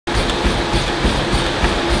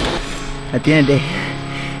At the end of the day,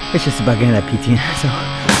 it's just about getting that PT in. So.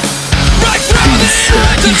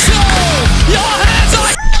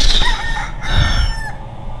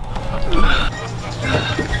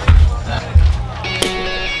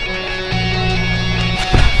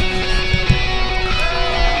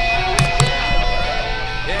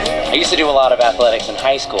 I used to do a lot of athletics in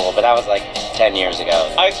high school, but that was like 10 years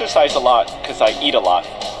ago. I exercise a lot because I eat a lot,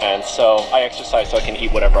 and so I exercise so I can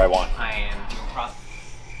eat whatever I want.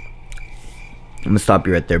 I'm gonna stop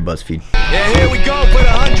you right there, BuzzFeed. Yeah, here we go, put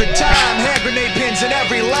 100 time. Hand grenade pins in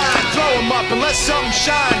every line. Throw them up and let something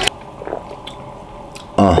shine.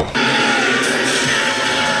 Oh.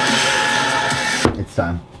 It's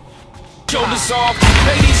time. Shoulders off,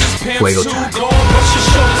 ladies is pimps Fuego too. time. Go on, bust your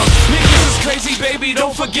shoulders. Niggas is crazy, baby.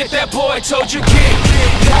 Don't forget that boy told you kick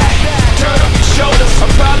that. Turn up your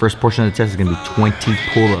shoulders. First portion of the test is gonna be 20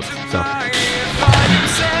 pull-ups. So.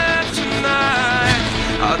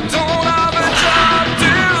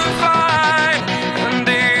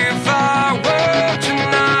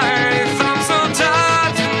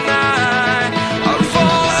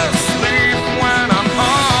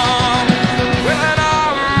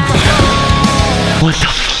 What the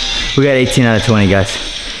f? We got 18 out of 20, guys.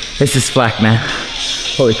 This is flack, man.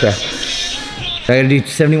 Holy crap. I gotta do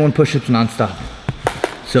 71 push-ups non-stop.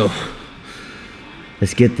 So,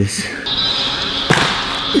 let's get this.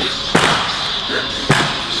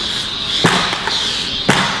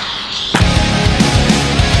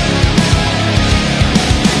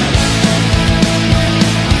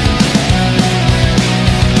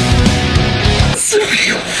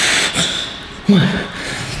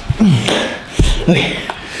 Okay,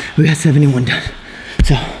 we got 71 done.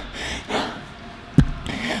 So,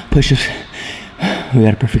 push-ups, we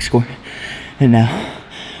got a perfect score. And now,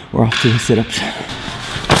 we're off to the sit-ups.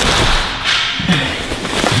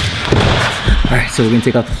 All right, so we're gonna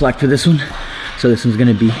take off the slack for this one. So this one's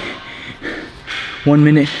gonna be 1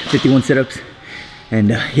 minute, 51 sit-ups. And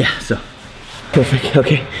yeah, so, perfect,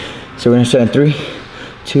 okay. So we're gonna start in 3,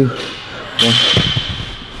 2, 1.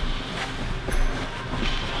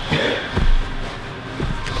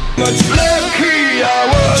 Much lucky I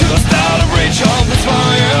was just out of reach of the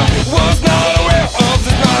fire. Was not aware of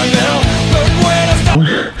the nightmare. But when I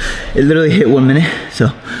stopped, it literally hit 1 minute. So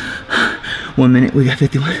 1 minute, we got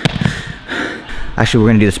 51. Actually, we're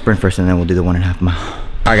gonna do the sprint first and then we'll do the 1.5 mile.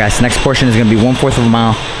 All right guys, next portion is gonna be 1/4 of a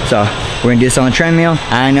mile. So we're gonna do this on the treadmill.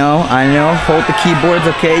 I know, hold the keyboards,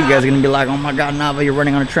 okay? You guys are gonna be like, oh my God, Nava, you're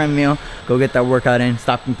running on a treadmill. Go get that workout in,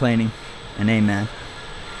 stop complaining. And hey man,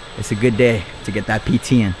 it's a good day to get that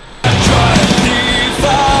PT in.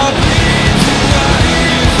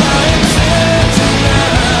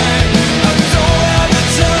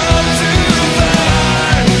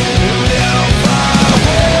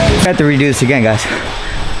 I have to redo this again, guys.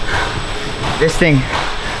 This thing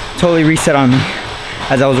totally reset on me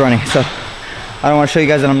as I was running, so I don't want to show you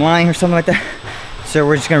guys that I'm lying or something like that, so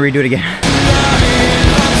we're just gonna redo it again.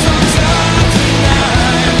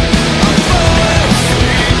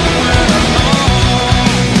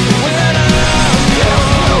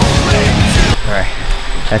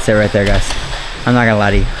 That's it right there, guys. I'm not gonna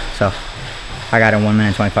lie to you. So I got it in 1 minute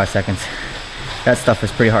and 25 seconds. That stuff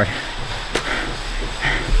is pretty hard.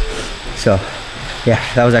 So yeah,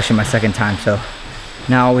 that was actually my second time. So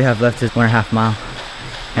now all we have left is 1.5 mile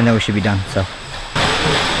and then we should be done. So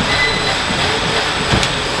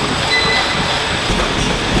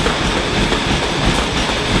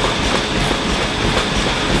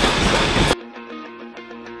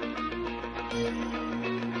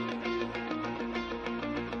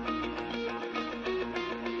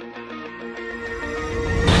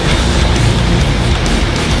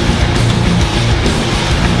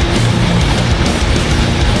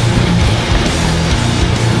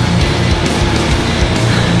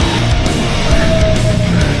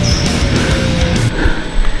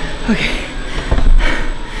okay.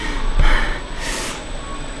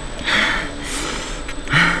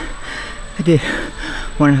 I did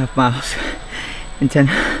 1.5 miles in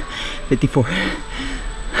 10:54.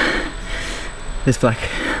 This flag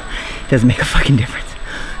doesn't make a fucking difference.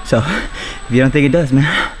 So if you don't think it does, man,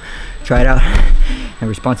 try it out and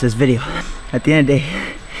respond to this video. At the end of the day,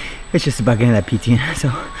 it's just about getting that PT in.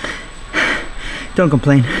 So don't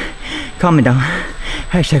complain, comment down,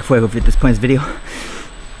 hashtag fuego at this point in this video.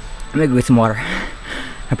 I'm gonna go get some water.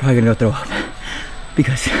 I'm probably gonna go throw up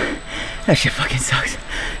because that shit fucking sucks.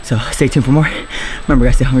 So stay tuned for more. Remember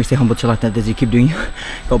guys, stay hungry, stay humble, chill out, that you keep doing you.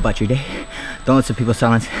 Go about your day. Don't listen to people's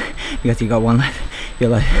silence because you got one life. Your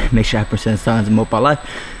life, make sure I % silence and mope our life.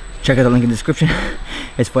 Check out the link in the description.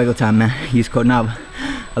 It's fuego time, man. Use code NAVA.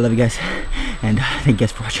 I love you guys and thank you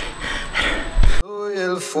guys for watching. Later.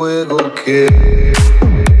 el fuego que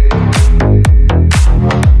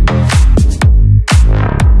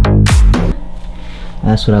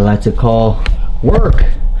That's what I like to call work.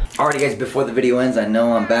 Alrighty guys, before the video ends, I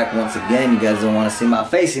know I'm back once again. You guys don't want to see my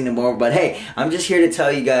face anymore, but hey, I'm just here to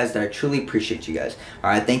tell you guys that I truly appreciate you guys.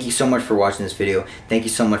 Alright, thank you so much for watching this video. Thank you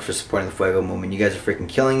so much for supporting the Fuego movement. You guys are freaking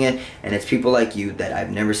killing it, and it's people like you that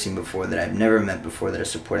I've never seen before, that I've never met before, that are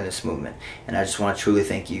supporting this movement. And I just want to truly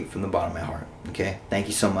thank you from the bottom of my heart. Okay, thank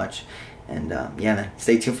you so much. And yeah, man,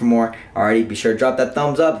 stay tuned for more. Alrighty, be sure to drop that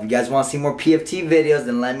thumbs up. If you guys want to see more PFT videos,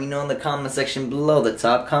 then let me know in the comment section below, the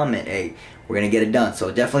top comment. Hey, we're going to get it done.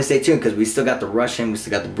 So definitely stay tuned, because we still got the Russian, we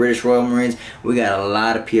still got the British Royal Marines. We got a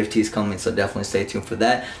lot of PFTs coming, so definitely stay tuned for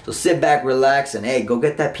that. So sit back, relax, and hey, go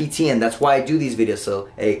get that PT in. That's why I do these videos, so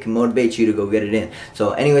hey, it can motivate you to go get it in.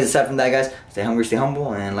 So anyways, aside from that, guys, stay hungry, stay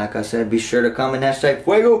humble, and like I said, be sure to comment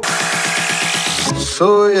 #Fuego.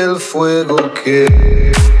 soy el fuego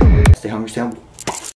que Stay hungry, stay humble.